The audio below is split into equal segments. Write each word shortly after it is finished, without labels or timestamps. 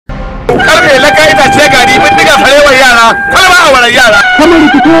karfe laka ita ce gari mun diga farewar yara kwalba a wurin yara kuma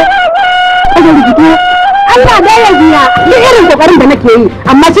rikito Allah da ya biya ni irin kokarin da nake yi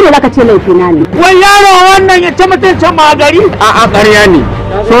amma shi ne zaka ce laifi na ne wai yaro wannan ya ce mutuncin ma gari a ƙarya ne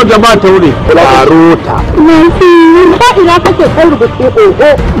soja ba taure barota ba ina kake kai rubuce koko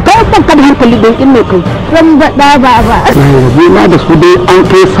kai san ka da hankali don in ne kai san bada baba na da su dai an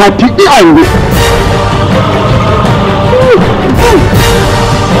kai sati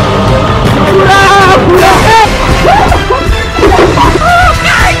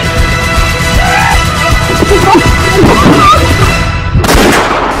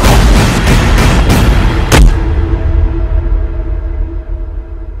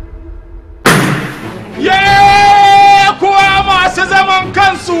ɗaya kuwa masu zaman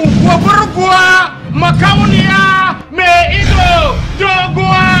kansu wa burguwa makauniya mai ido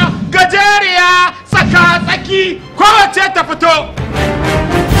doguwa gajeriya tsaka-tsaki kowace ta fito.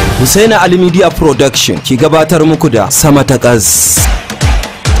 Husaina Ali Media Production ki gabatar muku da Sama ta Ƙaz.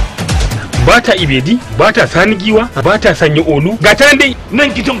 ba ta ibedi ba ta sani giwa ba ta sanya olu ga ta dai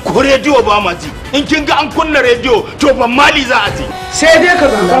Nan gidan ko rediyo ba ma ji. In kin ga an kunna rediyo to ban mali za a ji. sai dai ka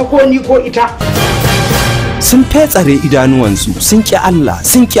zaba ko ni ko ita Sun fetsare idanuwansu, sun ƙi Allah,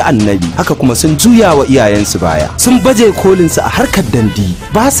 sun ƙi annabi, haka kuma sun juya wa iyayensu baya. Sun baje kolinsu a harkar dandi,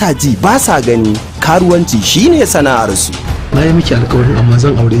 ba sa ji, ba sa gani, karuwanci shine sana'arsu. Na yi miki alƙawarin amma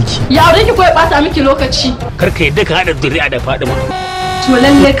zan aure ki. Ya aure ki ko ya bata miki lokaci? kar ka yadda ka hada zuri'a da Fadima To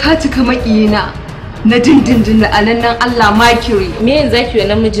lalle ka cika makiyina na dindindin na anannan Allah makiri. Me yanzu zaki wa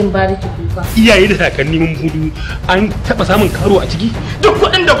namijin bariki kuka? iyaye da kakanni mun hudu an taba samun karo a ciki Duk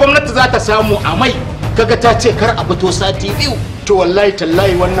kuɗin da gwamnati za ta samu a mai kaga ta ce kar a fito sati biyu. To wallahi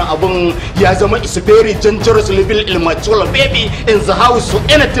tallahi wannan abun ya zama is very dangerous level immature baby in the house so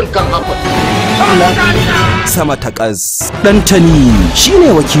anything can happen. Sama ta Ƙaz. Ɗantani shine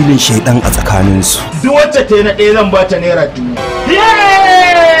wakilin shaidan a tsakaninsu. Duk wacce ta yi na ɗaya zan ba ta naira 1000.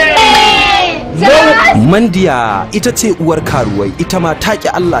 Mandiya ita ce uwar karuwai, ita ma ta ƙi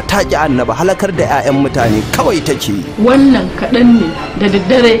Allah, ta ƙi annaba, halakar da 'ya'yan mutane kawai take. Wannan kaɗan ne da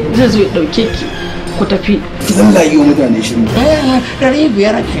daddare zai zo ya ɗauke ki ku tafi. Allah yi wa mutane shiru.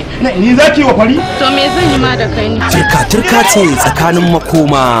 500 ce. Ni za ki wa fari? To me zan yi ma da kai ne? Turka ce tsakanin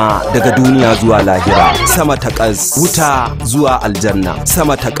makoma daga duniya zuwa lahira. Sama ta Ƙaz, wuta zuwa aljanna.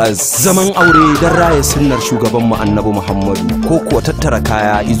 Sama ta Ƙaz, zaman aure don raya sunnar shugabanmu Annabi Muhammadu ko kuwa tattara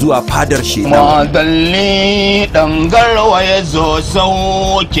kaya zuwa fadar shedan. Madalli dangarwa ya zo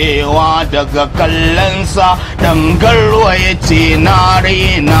saukewa daga kallonsa dangarwa ya ce na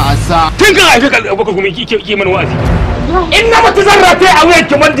raina sa. tun kan haifi ka baka kuma ki mana wa'azi In na mutu zan rataye a wuyan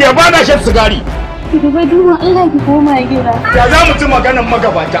kiman da ya bana shan sigari. ki dubai duban Allah ki koma gida Ya za mu ci maganan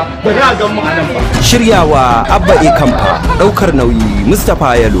magabata ba za a gan mu a nan ba. Shiryawa Abba E Kamfa, ɗaukar nauyi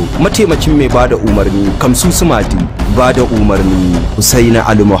Mustapha Yalo, mataimakin mai bada umarni Kamsu Sumadi, bada umarni Husaina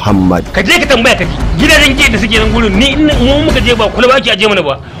Ali Muhammad. ka je ka tambaya ka ji gidajen giya da suke nan gurin ni in mu muka je ba kula ba ake aje mana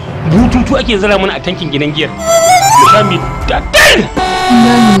ba bututu ake zara mana a tankin gidan giyar mu sha mi dadal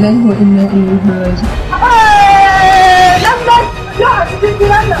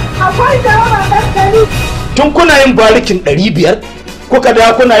Tun kuna yin barikin 500 kuka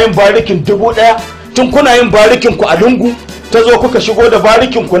da kuna yin barikin 1000 tun kuna yin barikin ku a lungu ta zo kuka shigo da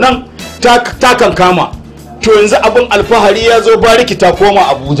barikin ku nan ta kankama. To yanzu abin alfahari ya zo bariki ta koma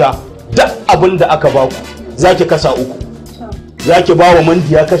Abuja. Duk abin da aka baku zaki kasa 3. Zaki ba wa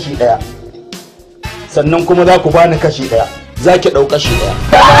mandiya kashi 1. Sannan kuma za ku bani kashi 1. Zaki ɗau kashi 1.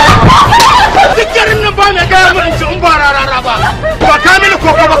 Duk garin nan ba na gaya mun in ba rarara ba. Ba kamilu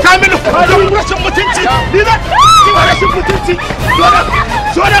ko ba kamilu ko don rashin mutunci. Ni za ki ba rashin mutunci.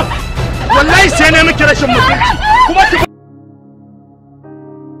 Zo nan. Wallahi sai ne miki rashin mutunci. Kuma ki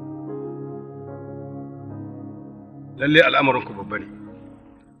lalle al'amarin ku babba ne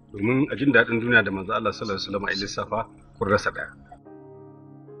domin a jin daɗin duniya da manzo Allah sallallahu alaihi wasallam a lissafa kun rasa ɗaya.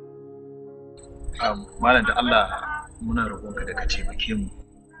 Malam da Allah muna roƙonka da ka taimake mu.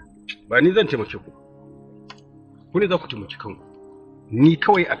 Ba ni zan taimake ku, ku ne za ku taimaki kanku. Ni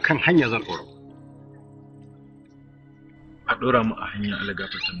kawai akan hanya zan ɗora. A ɗora mu a hanyar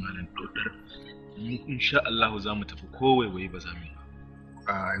algafarta malam dodar. Mu insha Allah za mu tafi kowaiwaye ba za mu yi ba.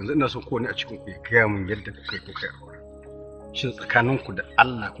 Yanzu ina son kowane a cikin ku ya gaya min yadda kuka yi aure. Shin tsakaninku da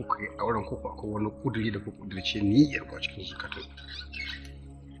Allah kuka yi auren ku akwai wani kuduri da ku kudurce niyyar ku a cikin zukatan?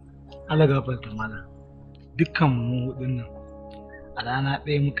 Allah gafarta mana dukkan mu dinnan a rana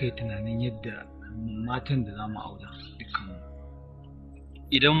ɗaya muka yi tunanin yadda matan da za mu aura dukkan mu.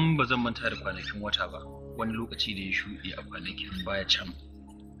 Idan ba zan manta da kwanakin wata ba, wani lokaci da ya shuɗe a kwanakin baya can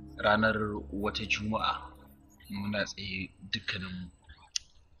ranar wata juma'a muna tsaye dukkanin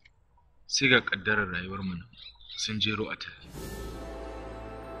sai ga kaddarar rayuwar mu sun jero a tare.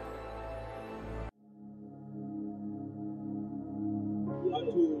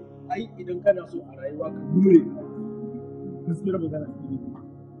 Wato ai idan kana so a rayuwa ka dure gaskiyar magana ne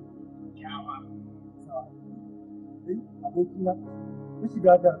kyawa abokina na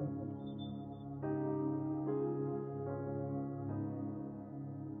shiga da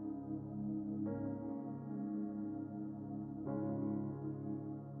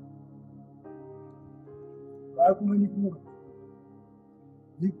ba kuma ni kuma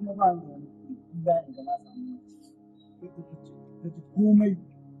ba ni wani inda inda na samu ta ji komai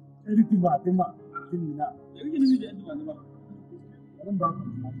ta rufe ba dima a cikin na da rike ni da yadda ba dima zan ba ku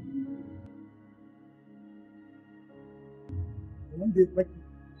wanda ya faki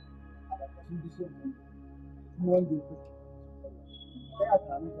a ƙarƙashin bishiyar nan kuma wanda ya faki sai a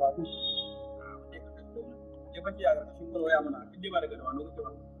sami wato ya faki a ƙarƙashin waya mana inda ba daga da wani kuke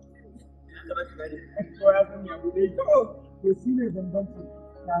ba ko ya san ya bude to shi ne bambanci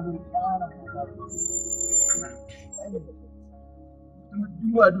tsakanin tsara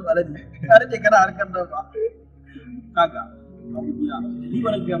duwa alade tare da kana harkar da ba kaga abu biya ni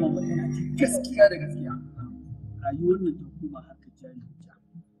ba ga mamma ina ci gaskiya da gaskiya rayuwar nan ta kuma haka jari ja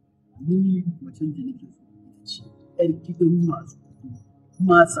ni macen da nake so yar gidan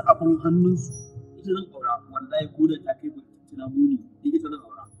masu abin hannunsu ita zan aura wallahi ko da ta kai ba tana muni ita zan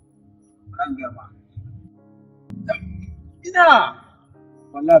aura an gama ina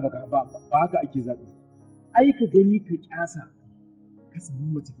wallahi ba haka ake zaɓi ai ka gani ka kyasa ka samu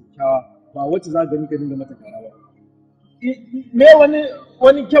mace kyakkyawa ba wacce za ka gani ka dinga mata kara ba me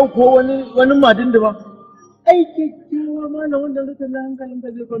wani kyau ko wani madin da ba ai kyakkyawa ma na wanda zaka na hankalin ka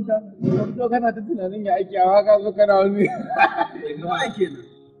zai kwanta ka fito kana ta tunanin ya aiki a ka zo kana wani ba ake nan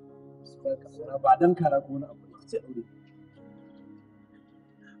ba dan kara ko wani abu sai aure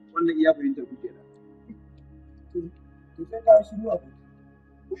wannan iya fahimtar kuke da to sai ka shiru abu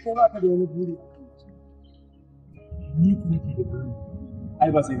ko ba ka da wani buri ni kuma ke da buri ai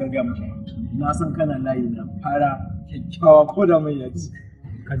ba sai ka ga mu na san kana layi na fara kyakkyawa ko da mai yaji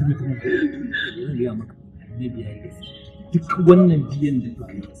ka ji mutum zan ga maka ne biya duk wannan biyan da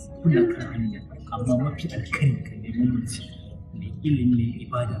kuka yi kuna kan hanya amma mafi alkhairi ka nemi mutum mai ilimi mai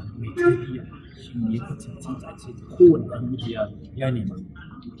ibada mai tarbiyya shi ne ya cancanta a ce kowanne namiji ya nema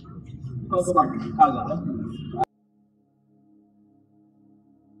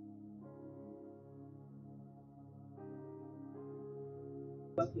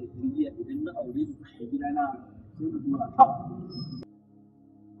idan na aure da gidana sai da zuwa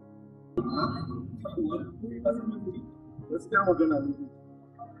gaskiya magana ne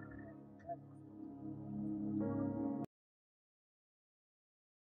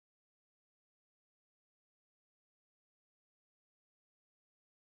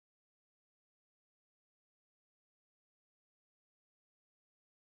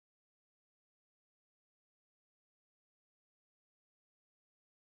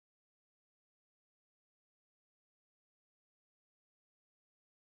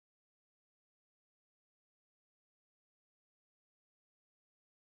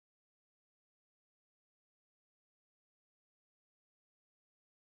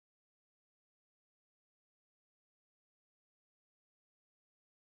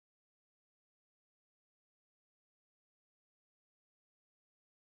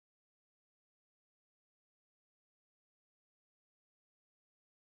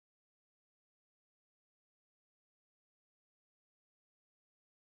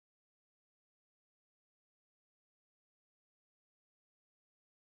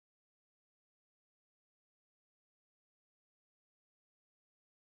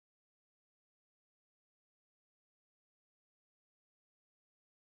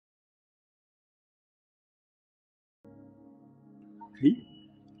kai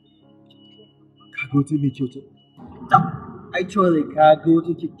ka ga wata mai kyau ta ai cewa zai ka ga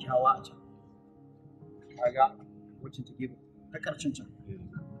wata kyakkyawa a can kaga wacce take ta karshen can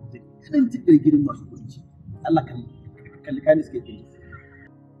da irin jikin gidan masu kuɗi Allah kalli kani suke yi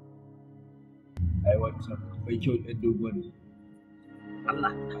ai wacce bai kyau ɗan doguwar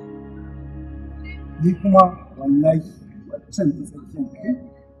Allah ni kuma wallahi waccan ta tsakiyar kai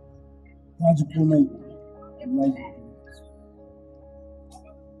ta ji komai wallahi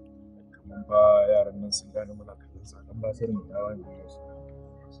ba yaran nan sun gane muna kallon sanan ba sai mu dawo ne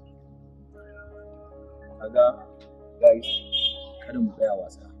kaga guys kada mu tsaya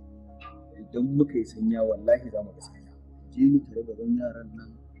wasa idan muka yi sanya wallahi za mu ga sanya je mu tare da yaran nan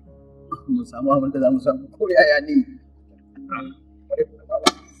mu samu abin da za mu samu ko yaya ne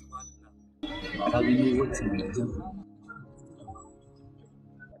ka ga ne wacce mai jan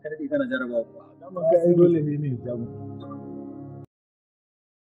kada kai kana jarabawa kuwa dan ga ai dole ne ne jamu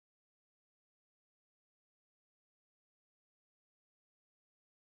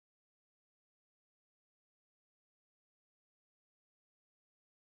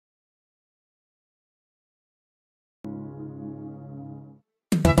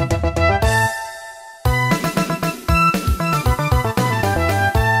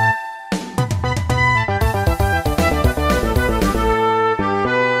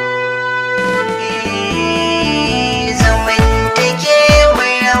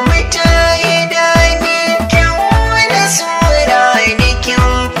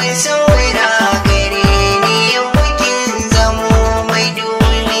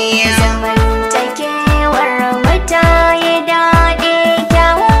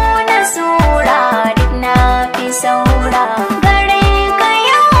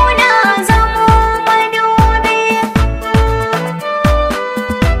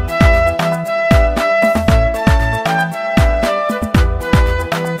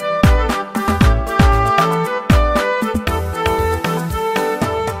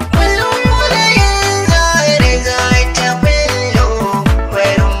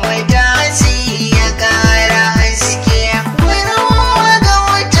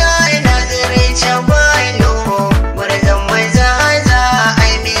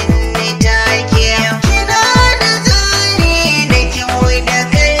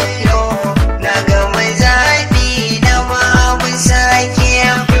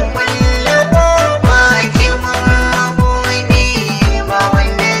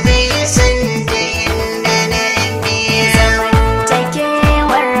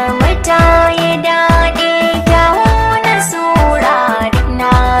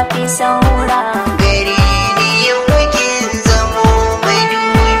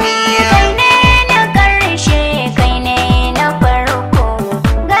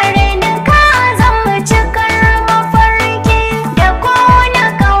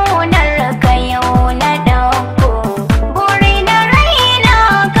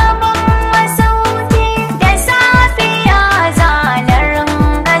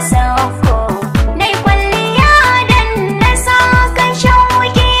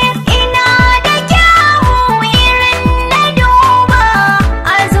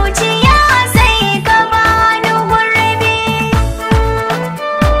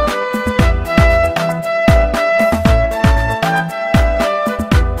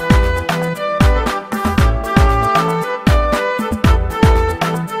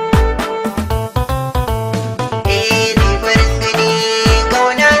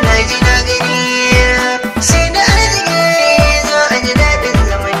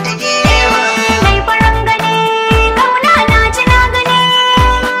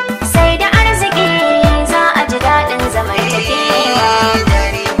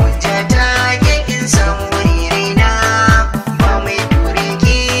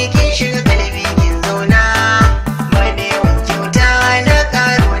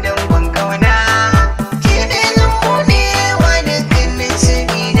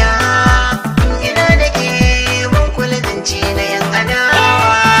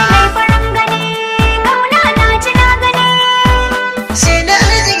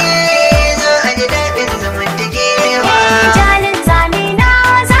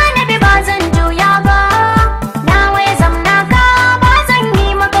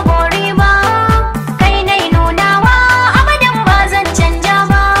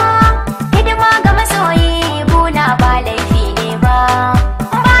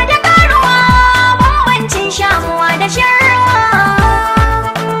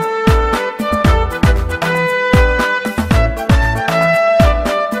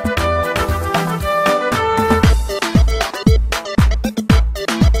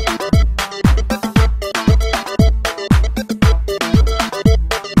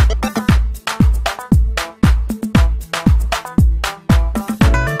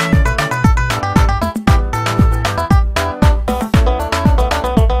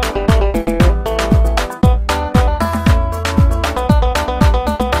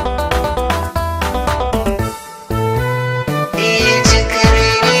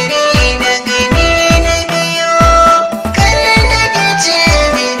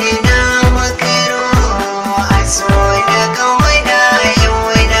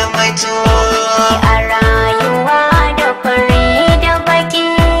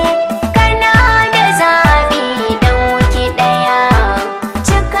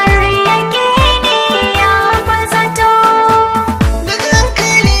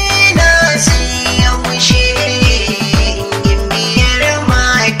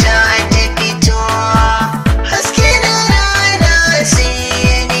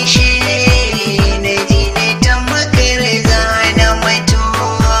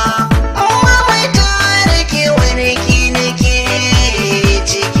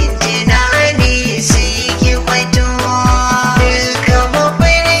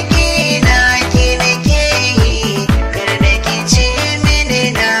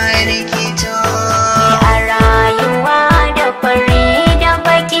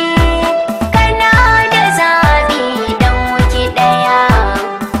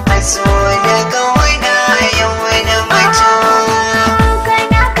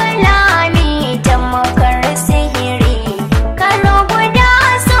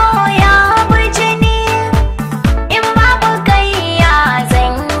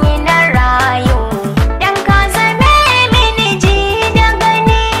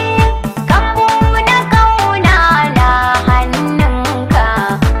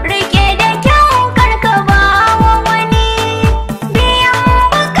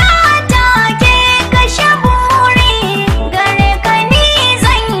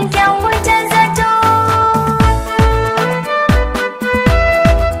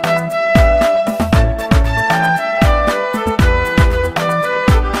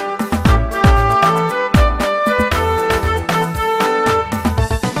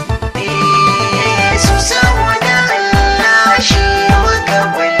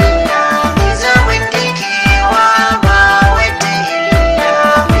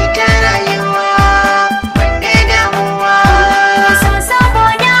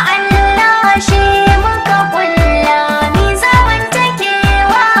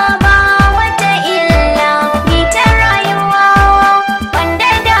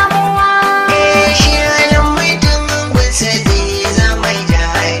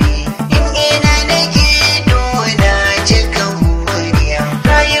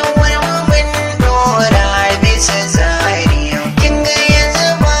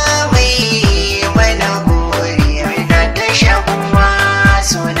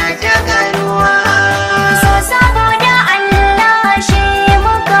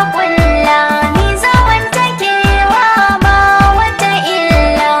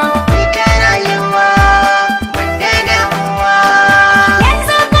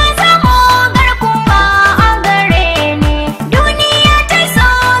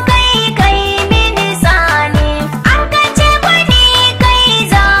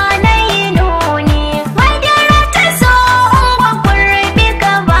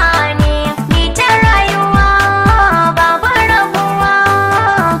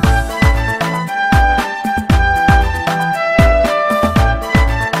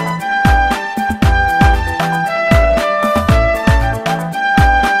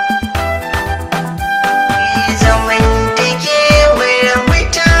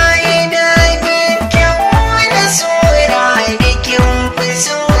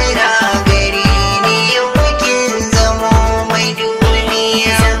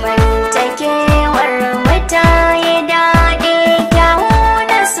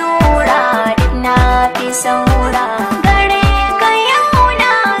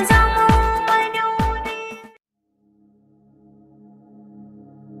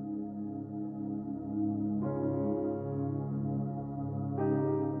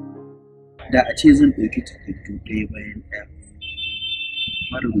da a ce zan ɗauki takardu ɗaya bayan ɗaya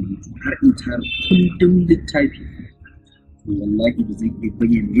fara rubutu har in tara kundin littafi wallahi ba zai iya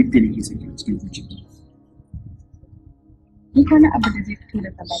bayyana yadda nake sake a cikin zuciya. Duk wani abu da zai fito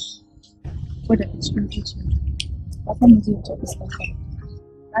daga baki ko daga cikin zuciya ba san mu zai wuce fuskar ka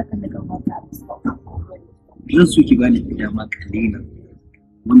haka daga wata a fuskar ka. Zan so ki bani dama kalila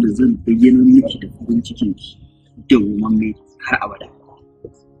wanda zan bayyana miki da farin cikin ki da umarni har abada.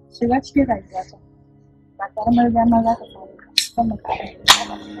 Shiga cikin rayuwata ba karamar dama za ka samu musamman ka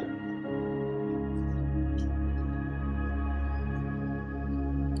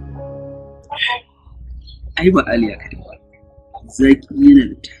ai ba aliya kadai ba zaki yana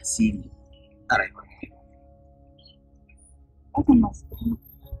da tasiri a rayuwa. Hakan masu kuɗi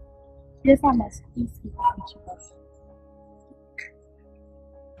shi yasa masu kuɗi su kasance ba su.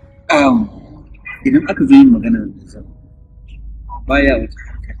 Idan aka zo yin magana da zan baya wata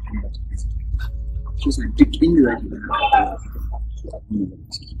harkar ɗan ba ta kusa duk inda za ki gana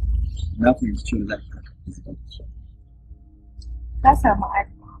na fahimci cewa za ki harkar da ka samu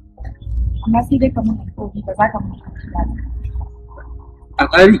ari amma sai dai kamar alƙawari ba za ka mun ba. A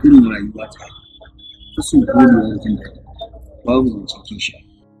tsarin irin rayuwa ta so gobewa da jin daɗi babu zancen kisha.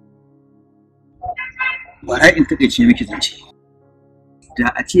 Bara in taƙaice miki zance da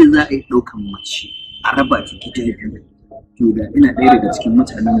a ce za a yi ɗaukan mace a raba ta gida biyu to da ina ɗaya daga cikin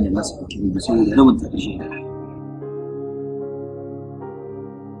mutanen da za su ɗauki rubu saboda rawan ta kashe da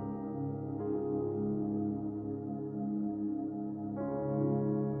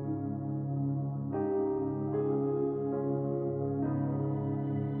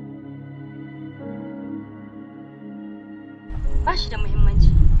ba shi da muhimmanci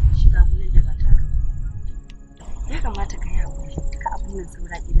shiga gonar da ba ta ya kamata ka yi haƙuri ka abin nan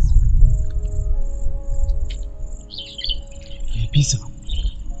saura irsu. Bisa,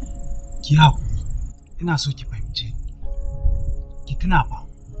 ki haƙuri, ina so ki fahimce ni. Ki tuna fa,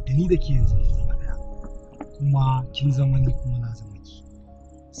 da ni da ke yanzu mun zama ɗaya, kuma kin zama ni kuma na zama ki.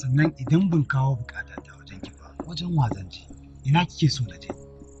 Sannan idan ban kawo buƙata ta wajen ki ba, wajen wa zan je? Ina kike so na je?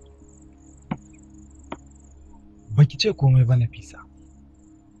 Baki ce komai ba Nafisa.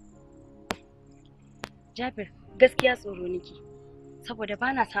 Jabir, gaskiya tsoro nake, saboda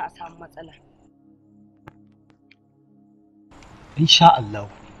ba na son a samu matsala. Insha Allah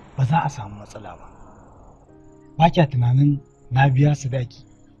ba za a samu matsala ba. Ba kya tunanin na biya sadaki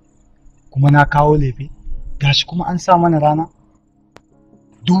kuma na kawo lefe gashi kuma an sa mana rana?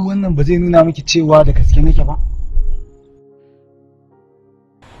 Duk wannan ba zai nuna miki cewa da gaske nake ba?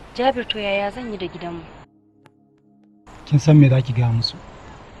 Jabir, to yaya zan yi da gidanmu? Kin san me za ki gaya musu?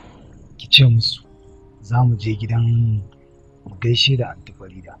 Ki ce musu za mu je gidan mu gaishe da Anti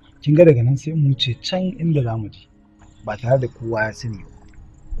Farida. Kin ga daga nan sai mu wuce can inda za mu je ba tare da kowa ya sani ba.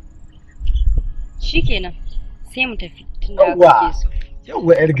 Shikenan sai mu tafi tunda kake so.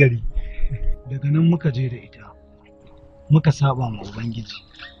 Yawwa yar gari. Daga nan muka je da ita. Muka saba ma Ubangiji.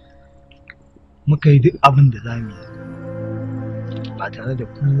 Muka yi duk abin da za mu yi ba tare da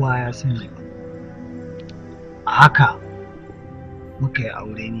kowa ya sani ba. A haka muka yi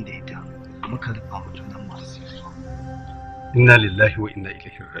aure ni da ita muka rufa mutunan masu. Inna lillahi wa inna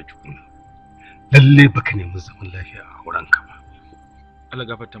ilaihi raji'un. Lalle baka nemi zaman lafiya a wurinka ba. Allah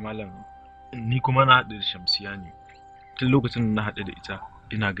gafarta malam, ni kuma na haɗu da Shamsiya ne. Tun lokacin da na haɗu da ita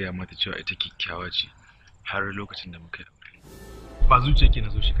ina gaya mata cewa ita kyakkyawa ce har lokacin da muka yi aure. Ba zuciyarki na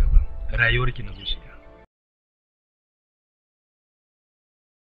zo shiga ba, rayuwarki na zo shiga.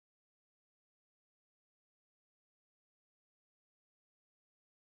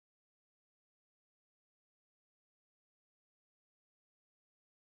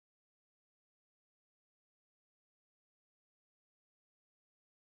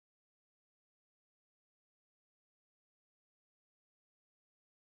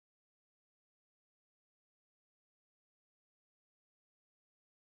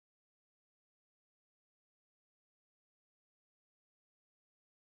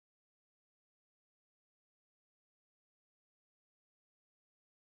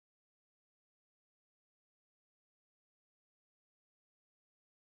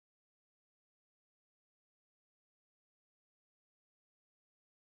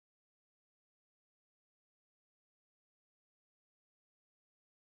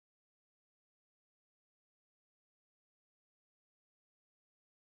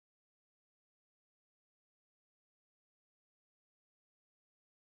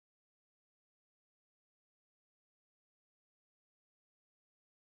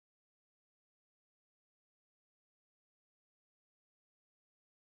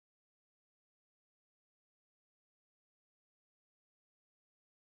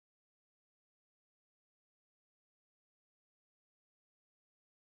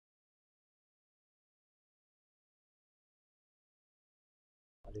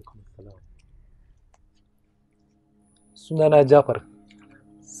 alaikum salam. Sunana Jafar,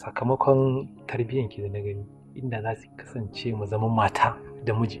 sakamakon tarbiyyanki da na gani inda za su kasance mu zama mata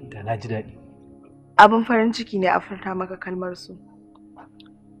da miji da na ji daɗi. Abin farin ciki ne a furta maka kalmar su,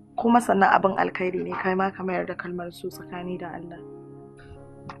 kuma sannan abin alkhairi ne kai ma ka mayar da kalmar su tsakani da Allah.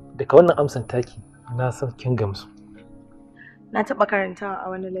 Daga wannan amsan taki na san kin gamsu. Na taɓa karantawa a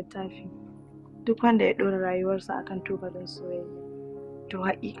wani littafi, duk wanda ya ɗora rayuwarsa akan tubalin soyayya to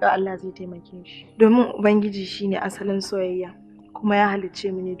haƙiƙa Allah zai taimake shi, domin Ubangiji shine asalin soyayya kuma ya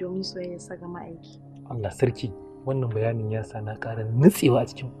halicce mu ne domin soyayyarsa ga ma'aiki. Allah sarki, wannan bayanin ya sa na ƙara nutsewa a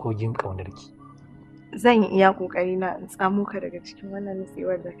cikin kogin ƙaunarki. Zan yi iya ƙoƙari na in tsamo ka daga cikin wannan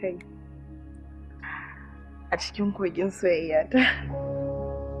nutsewar da kai a cikin kogin soyayya ta.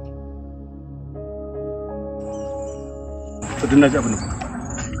 To duk na ji abin da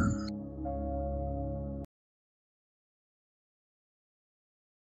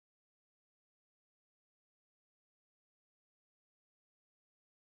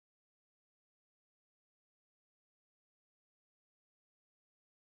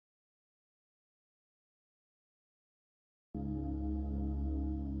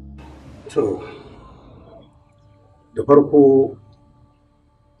to da farko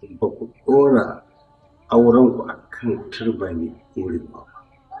ba ku ɗora aurenku a kan turba mai ɗorewa ba,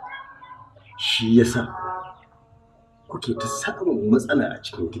 shi yasa kuke ta samun matsala a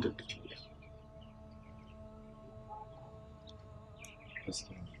cikin gidan da ke.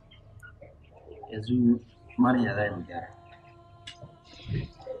 yanzu mara ya za mu gyara.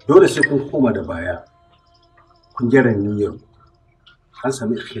 Dole sai kun koma da baya kun gyara niyyar an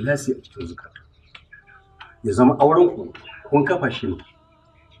sami ikhlasi a cikin zukata, ya zama aurenku kun kafa shi ne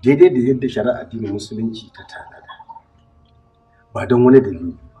daidai da yadda shari'a addinin musulunci ta tanada, ba don wani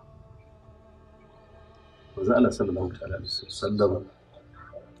dalili ba. Manzo Allah sallallahu alaihi wasallam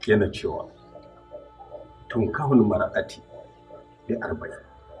yana cewa tunkahul mar'ati bi arba'in,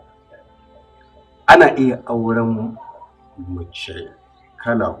 ana iya auren mace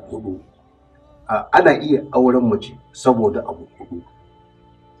kala hudu, ana iya auren mace saboda abu hudu.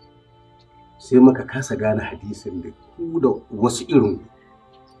 Sai muka kasa gane hadisin da ku da wasu irin,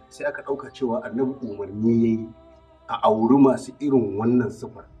 sai aka ɗauka cewa annabi umarni ya yi a auri masu irin wannan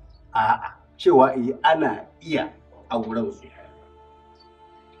sifar. A'a, cewa ana iya auren su.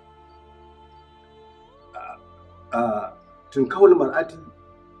 Tunkahul mar'ati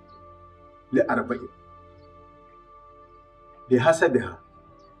li arba'in li hasabiha,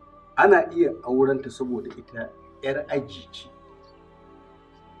 ana iya aurenta saboda ita 'yar aji ce,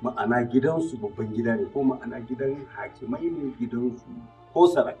 ma'ana gidansu babban gida ne, ko ma'ana gidan hakimai ne gidansu ko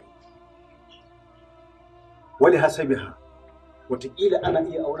sarakai. Wali hasabiha, wataƙila ana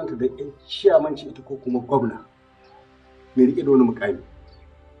iya aurenta da 'yan ciyamanci ita ko kuma gwamna mai riƙe da wani mukami.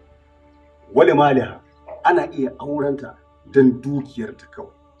 Wali maliha, ana iya aurenta don dukiyarta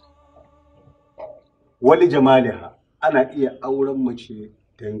kawai. Wali jamaliha, ana iya auren mace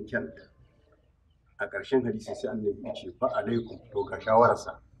don kyanta. A ƙarshen hadisi sai annabi ya ce fa alaikum, to ga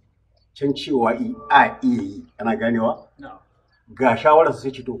shawararsa can cewa a iya yi, ana ganewa ga shawararsa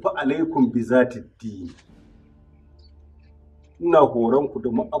sai ce to fa alaikum bi zati dini, ina horon ku da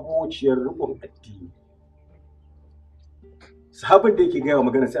ma'abociyar riƙon addini. Sahabin da yake gaya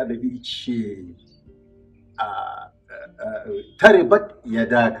magana sai annabi ya ce taribat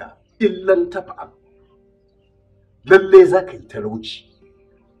yadaka illan tafa'al, lalle za ka yi talauci.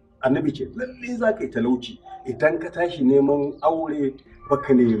 Annabi ce lalle za ka yi talauci idan ka tashi neman aure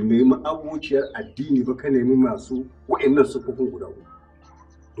baka nemi ma'abociyar addini, baka nemi masu wa'annan sufufin guda uku.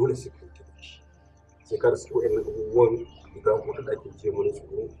 Dole sai ka yi talauci, sai ka rasa wa'annan abubuwan guda uku da ake ce mana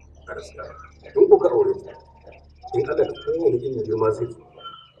tsoro a rasa. In kuka aure ta, in Allah da kowane irin girma zai zo,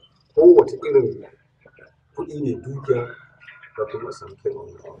 kowace irin kuɗi ne dukiya, ka kuma samu kai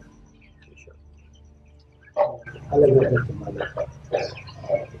wani aure. Allah ya ɗauka malaka.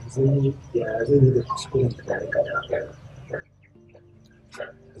 Zan yi da kuskuren da ya kada.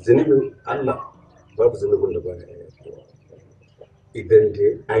 Zunubin Allah babu zunubin da ba ya yi, idan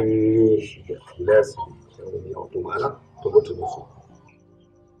dai an yi shi da ikhlasi da wani wato ma'ana tabbata da su.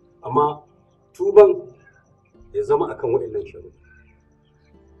 Amma tuban ya zama akan waɗannan sharuɗa.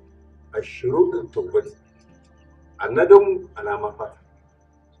 Ashuruɗin tabbati annadamu alama fata,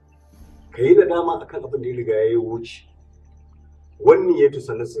 ka yi da dama akan abin da ya riga ya wuce. Wannan ya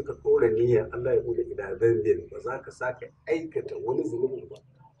sannan sai ka ɗora niyyar Allah ya bude idanun bin, ba za ka sake aikata wani zunubi ba.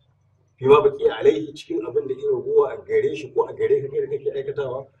 Fi ma baki alaihi, cikin abin da ya raguwa a gare shi ko a gare ka kai da kake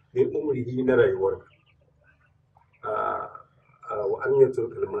aikatawa min umrihi na rayuwarka. Wa an yatur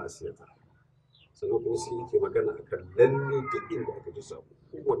kalma asiyata, sannan kuma sai yake magana akan lalle duk inda aka ji sako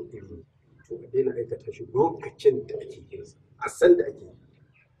kowane iri to a daina aikata shi lokacin da ake yin sa a san da ake yi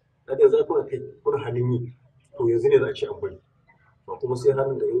da yanzu kuna kai kuna halin yi to yanzu ne za a ce an bari ba kuma sai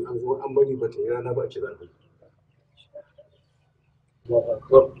halin da in an zo an bari ba ta yi rana ba a ce za a bari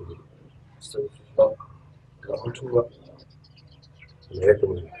ga hutu ba me ya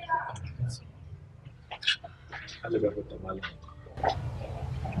kuma Allah ya fata malam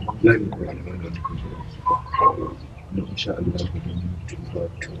wallahi ko alban da muke da insha Allah ku da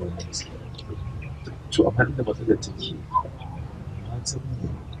tuba to amma inda matsalar take na san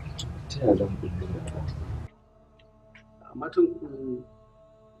ta yaya zan bullo da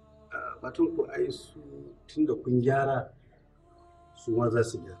matan ku ai su tunda kun gyara su ma za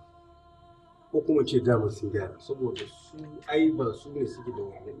su gyara ko kuma ce dama sun gyara saboda su ai ba su ne suke da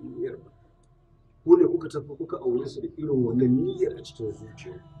wannan niyyar ba ko ne kuka tafi kuka aure su da irin wannan niyyar a cikin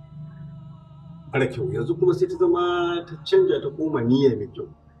zuciya mara kyau yanzu kuma sai ta zama ta canja ta koma niyya mai kyau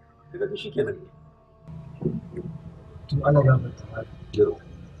daga shi kenan to ana ga mata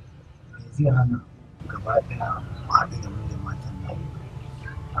zai hana gaba daya mu haɗu da mu da matan nan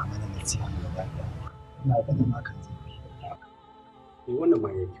a mana nasiha gaba daya ina ganin hakan zai fi wannan ma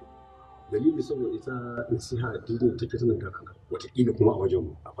yake dalili saboda ita nasiha addini take tana da kanka wataƙila kuma a wajen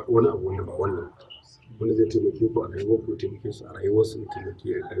mu a faɗi wani abu wanda ba wannan wanda zai taimake ku a rayuwar ku taimake su a rayuwar su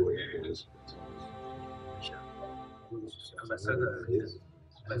taimake a rayuwar yayan su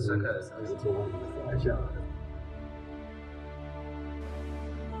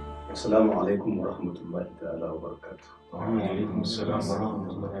Assalamu alaikum wa rahmatullahi ta'ala wa barakatuh. Wa alaikum assalam wa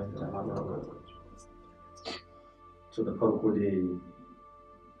rahmatullahi ta'ala wa barakatuh. To da farko dai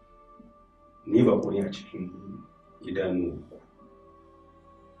ni ba ne a cikin idanu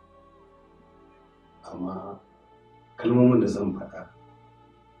amma kalmomin da zan faɗa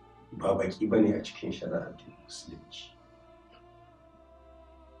ba baki bane a cikin shari'ar musulunci.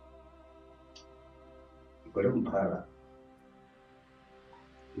 Bari mu fara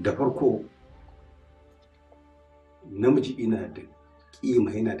da farko namiji ina da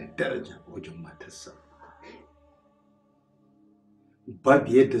kima yana da daraja wajen matarsa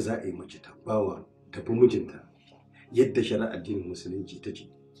babu yadda za a yi mace ta bawa tafi mijinta yadda shari'ar addinin musulunci ta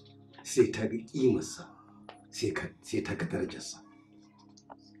ce sai ta ga kimarsa sai ta ga darajarsa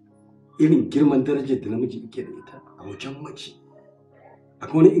irin girman darajar da namiji yake da ita a wajen mace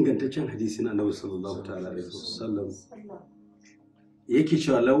akwai wani ingantaccen hadisi na Annabi sallallahu ta'ala alaihi wasallam yake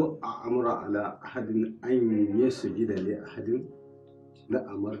cewa law amra ala ahadin an yasjuda li ahadin la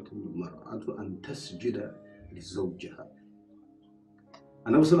amartu mar'atu an tasjuda li zawjiha.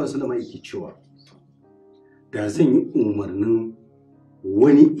 Annabi sallallahu alaihi wasallam yake cewa da zan yi umarnin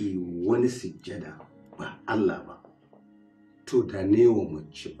wani sujjada ba Allah ba to da ne wa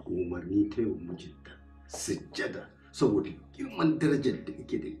mace umarni ta yi wa mijinta sujjada saboda girman darajar da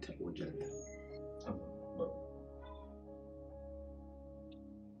yake da ita wajen ta.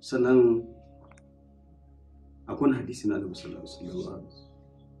 Sannan akwai hadisi na Annabi sallallahu alaihi wasallam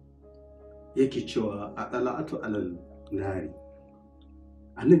yake cewa a dala'atu alal nari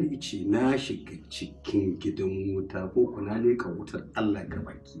annabi ce na shiga cikin gidan wuta ko kuna leka wutar Allah ga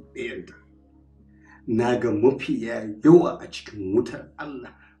baki ɗayanta na ga mafiya yawa a cikin wutar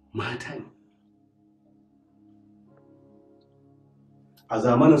Allah mata ne a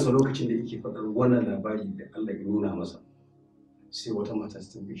zamaninsa lokacin da yake faɗar wannan labari da Allah ya nuna masa sai wata mata ta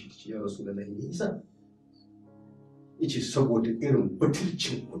tambaye shi ya Rasulullahi me yasa yace saboda irin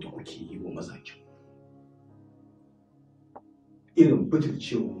butulcin da kuke yi wa mazakin irin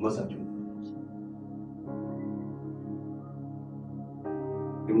butulcin mazakin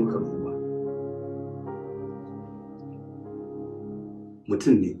in muka duba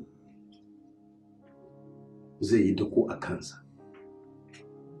mutum ne zai yi dako a kansa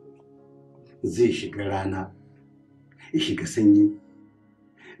zai shiga rana ya shiga sanyi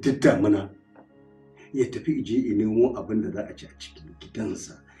duk damuna ya tafi ije ya nemo abin da za a ci a cikin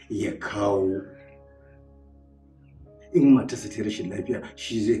gidansa ya kawo in matarsa ta rashin lafiya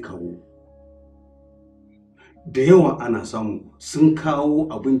shi zai kawo da yawa ana samu sun kawo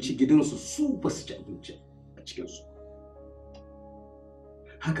abinci gidansu su ba su ci abinci a cikinsu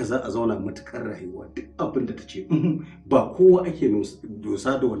haka za a zauna matuƙar rayuwa duk abin da ta ce ba kowa ake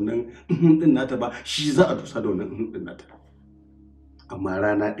dosa da wannan din nata ba shi za a dosa da wannan din nata amma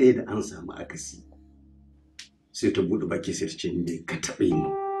rana ɗaya da an samu akasi sai ta buɗe baki sai ta ce me ka taɓa yi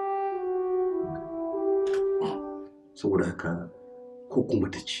saboda haka ko kuma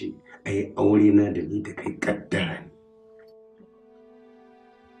ta ce ai aure na da ni da kai kaddara ne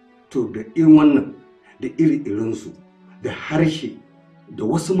to da irin wannan da iri-irinsu da harshe da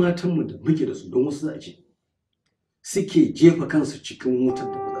wasu matanmu da muke da su don wasu za a ce suke jefa kansu cikin wutar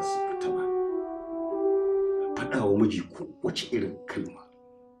da ba za su fita ba. Faɗa wa miji ko wace irin kalma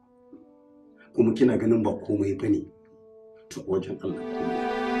kuma kina ganin ba komai ba ne, to wajen Allah komai.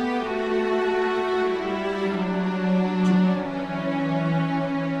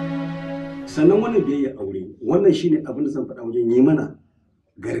 Sannan wannan biyayya aure, wannan shine abin da zan faɗa wajen yi mana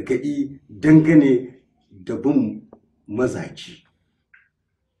gargaɗi dangane da bin mazaji.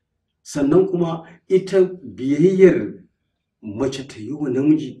 Sannan kuma ita biyayyar mace ta yi wa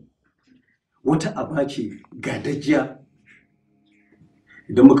namiji wata aba ce gadajiya.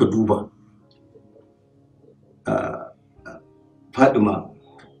 Idan muka duba Fadima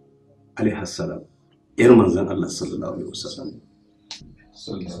alaihi salam, yar manzon Allah sallallahu alaihi wasallam,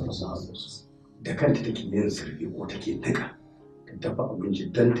 da kanta take yin sirri ko take nika ta dafa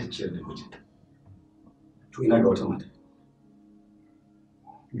abinci dan ta ciyar da mijinta. To ina ga wata mata.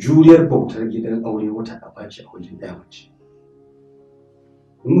 Juriyar bautar gidan aure wata abaci a wajen ɗaya mace.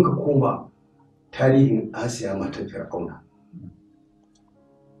 In muka koma tarihin Asiya matar Fir'auna,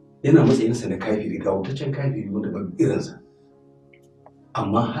 yana matsayinsa na kafiri, ga wutaccen kafiri wanda ba irinsa,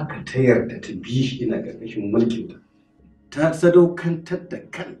 amma haka ta yarda ta bi shi ina ƙarƙashin mulkinta, ta sadaukantar da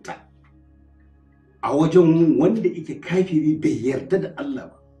kanta a wajen wanda yake kafiri bai yarda da Allah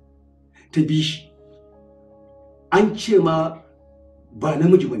ba, ta bi shi. An ce ma ba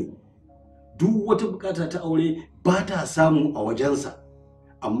namiji ba ne, duk wata bukata ta aure ba ta samu a wajensa,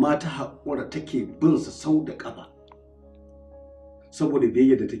 amma ta haƙura take bin sa sau da ƙafa saboda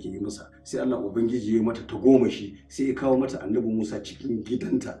biyayya da take yi masa. Sai Allah Ubangiji ya mata ta goma shi, sai ya kawo mata annabi Musa cikin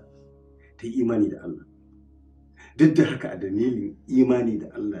gidanta ta yi imani da Allah. Duk da haka a dalilin imani da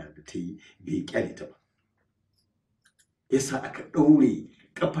Allah da ta yi bai kyale ta ba, yasa aka ɗaure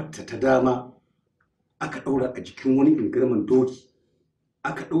ƙafarta ta dama, aka ɗaura a jikin wani ingarman doki,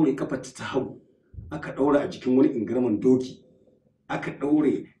 aka ɗaure ƙafarta ta hagu, aka ɗaura a jikin wani ingarman doki, aka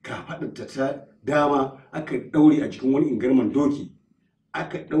ɗaure kafaɗarta ta dama, aka ɗaure a jikin wani ingarman doki,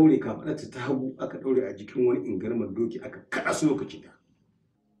 aka ɗaure kafaɗarta ta hagu, aka ɗaure a jikin wani ingarman doki, aka kaɗa su lokaci ɗaya,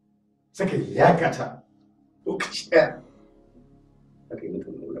 saka yakata lokaci ɗaya, aka yi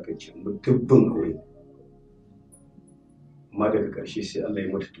mata wulakanci mutubbin aure. Amma daga ƙarshe sai Allah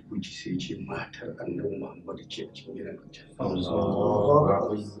ya mata tukunci, sai ya ce matar annabi Muhammadu ce a cikin gidan aljanna.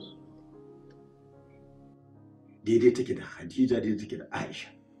 Daidai take da Khadija, daidai take da Aisha.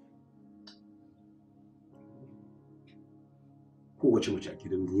 Kowace mace a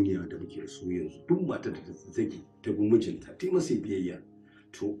gidan duniya da muke so yanzu, duk matar da ta zage ta bi mijinta ta yi masa biyayya,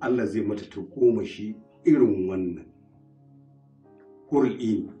 to Allah zai mata ta goma shi irin wannan. Hurul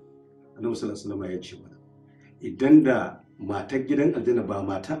Ain, Annabi sallallahu alaihi wasallam ya ce mana, idan da matar gidan aljanna ba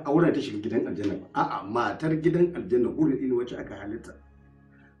matar aure ta shiga gidan aljanna ba, a'a matar gidan aljanna Hurul Ain wacce aka halitta,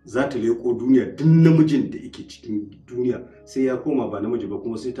 za ta leko duniya, duk namijin da yake cikin duniya sai ya koma ba namiji ba,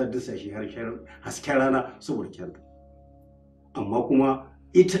 kuma sai ta dasa shi har hasken rana saboda kyanta. Amma kuma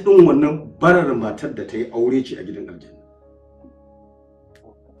ita ɗin wannan barar matar da ta yi aure ce a gidan aljanna.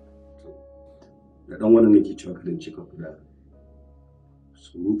 Da ɗan wannan nake cewa kadan cika kuda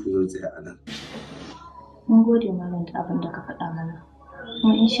surutu zan tsaya a nan. Mun gode malam da abin da ka faɗa mana,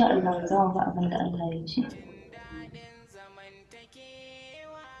 kuma insha Allah za mu ga abin da Allah ya ce.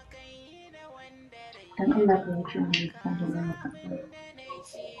 Dan Allah ka yafe mu kan da zama kafa.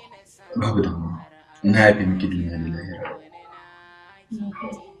 Babu damuwa, na yafe miki duniya da lahira.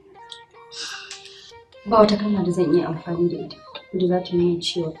 Ba wata kalma da zan iya amfani da ita da za ta nuna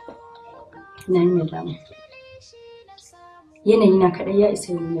cewa na yi nadama. Yanayi na kaɗai ya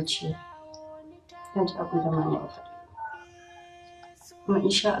isa nuna cewa na ji abin da ma na faɗa. Kuma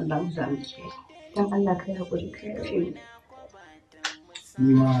insha Allah za mu kiyaye. Dan Allah kai haƙuri kai yafe mu.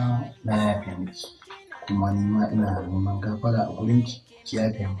 Ni ma na yafe miki, kuma ni ma ina neman gafara a gurinki, ki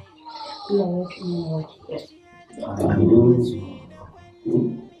yafe mu. Allah ya yafe mu wa ki.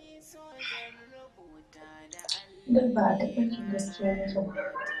 Duk ba a tafarkin gaskiya ba.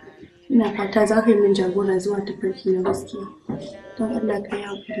 Ina fata za ka yi min jagora zuwa tafarki na gaskiya. Don Allah ka yi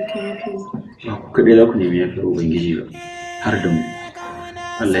haƙuri ka yafe mu. Ba ku kaɗai za ku nemi yafiyar Ubangiji ba, har da mu.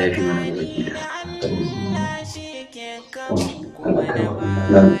 Allah ya fi mana gaba gida.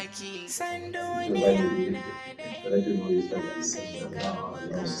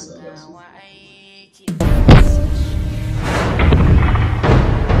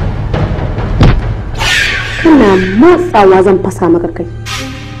 Kana motsawa zan fasa maka kai.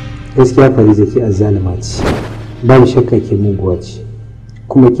 Gaskiya Fariza ke azzalima ce, babu shakka ke muguwa ce,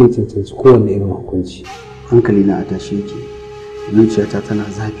 kuma ke cancanci kowanne irin hukunci. Hankali na a tashe yake, zuciyata tana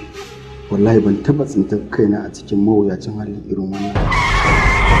zafi, wallahi ban taba tsintar kaina a cikin mawuyacin hali irin wannan.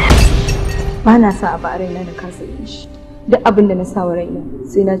 Ba na sa abu a raina da kasa yin shi. Duk abin da na sa wa raina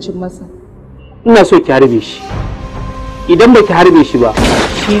sai na cin masa. Ina so ki harbe shi. Idan baki harbe shi ba,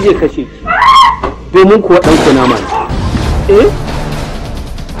 shi zai kashe ki. Domin kuwa ɗan kunama ne.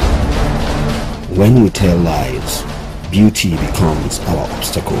 When we tell lies, beauty becomes our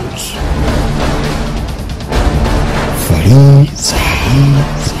obstacles. Fariza,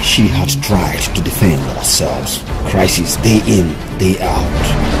 she had tried to defend ourselves. Crisis day in, day out.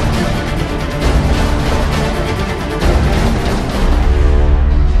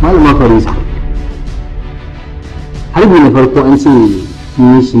 Malama Fariza, harbi na farko an ce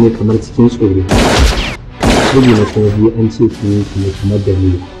kin yi shi ne kamar cikin tsoro. Harbi na kuma biyu an ce kin yi shi ne kamar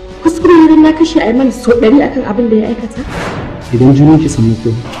dalili. Kuskure wurin na kashe Aiman sau 100 akan abin da ya aikata? Idan jinin ki samu ko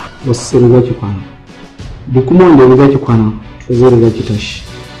wasu sai riga ki kwana. Duk kuma wanda ya riga ki kwana to zai riga ki tashi.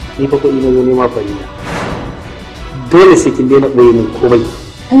 Ni fa kuɗi na zo nema Fariza. Dole sai kin daina ɓoye min komai.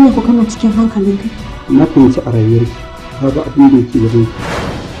 Anya ko kana cikin hankalinka? Na fahimci a rayuwarki babu abin da yake gaban ki.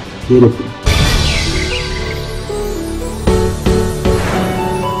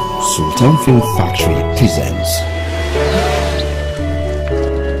 Sultan Film Factory presents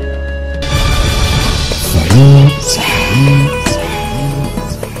Fariza.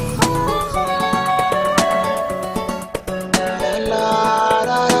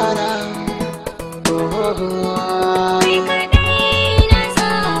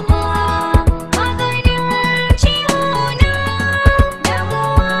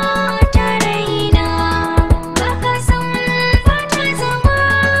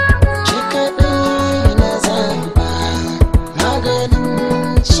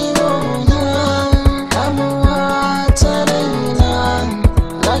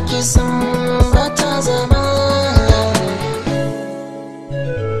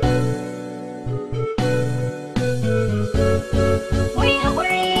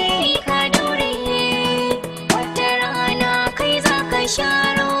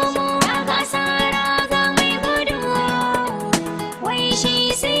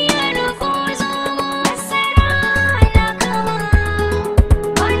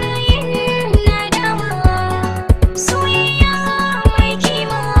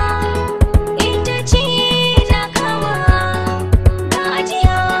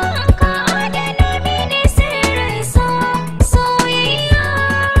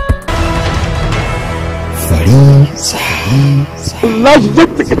 Wallahi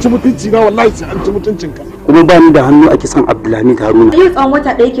yadda ka ci mutunci na wallahi sai an ci mutuncinka. Kuma ba ni da hannu a kisan Abdulhamid Haruna. Yau tsawon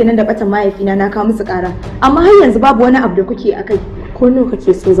wata ɗaya kenan da batan mahaifina na kawo musu ƙara, amma har yanzu babu wani abu da kuke a kai. Ko nawa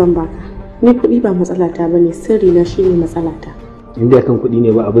kake so zan baka? Ni kuɗi ba matsalata ba ne, sirri na shi ne matsalata. Inda akan kuɗi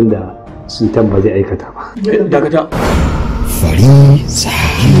ne ba abin da Sultan ba zai aikata ba. Dakata. Fariza,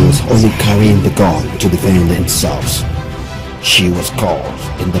 he was only carrying the gun to defend himself. She was caught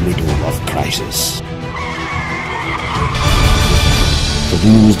in the middle of crisis.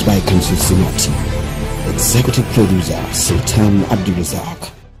 Produced by Consistency, executive producer Sultan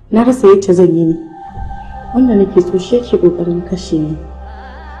Abdulrazak. Na rasa yacce zan yi ne. Wanda nake so shi yake kokarin kashe ni.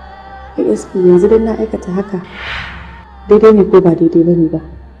 Yanzu dan na aikata haka. Daidai ne ko ba daidai bane ba?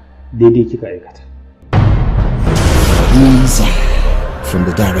 Daidai kika aikata. Fariza, from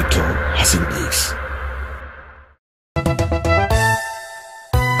the director Hassan Biggs.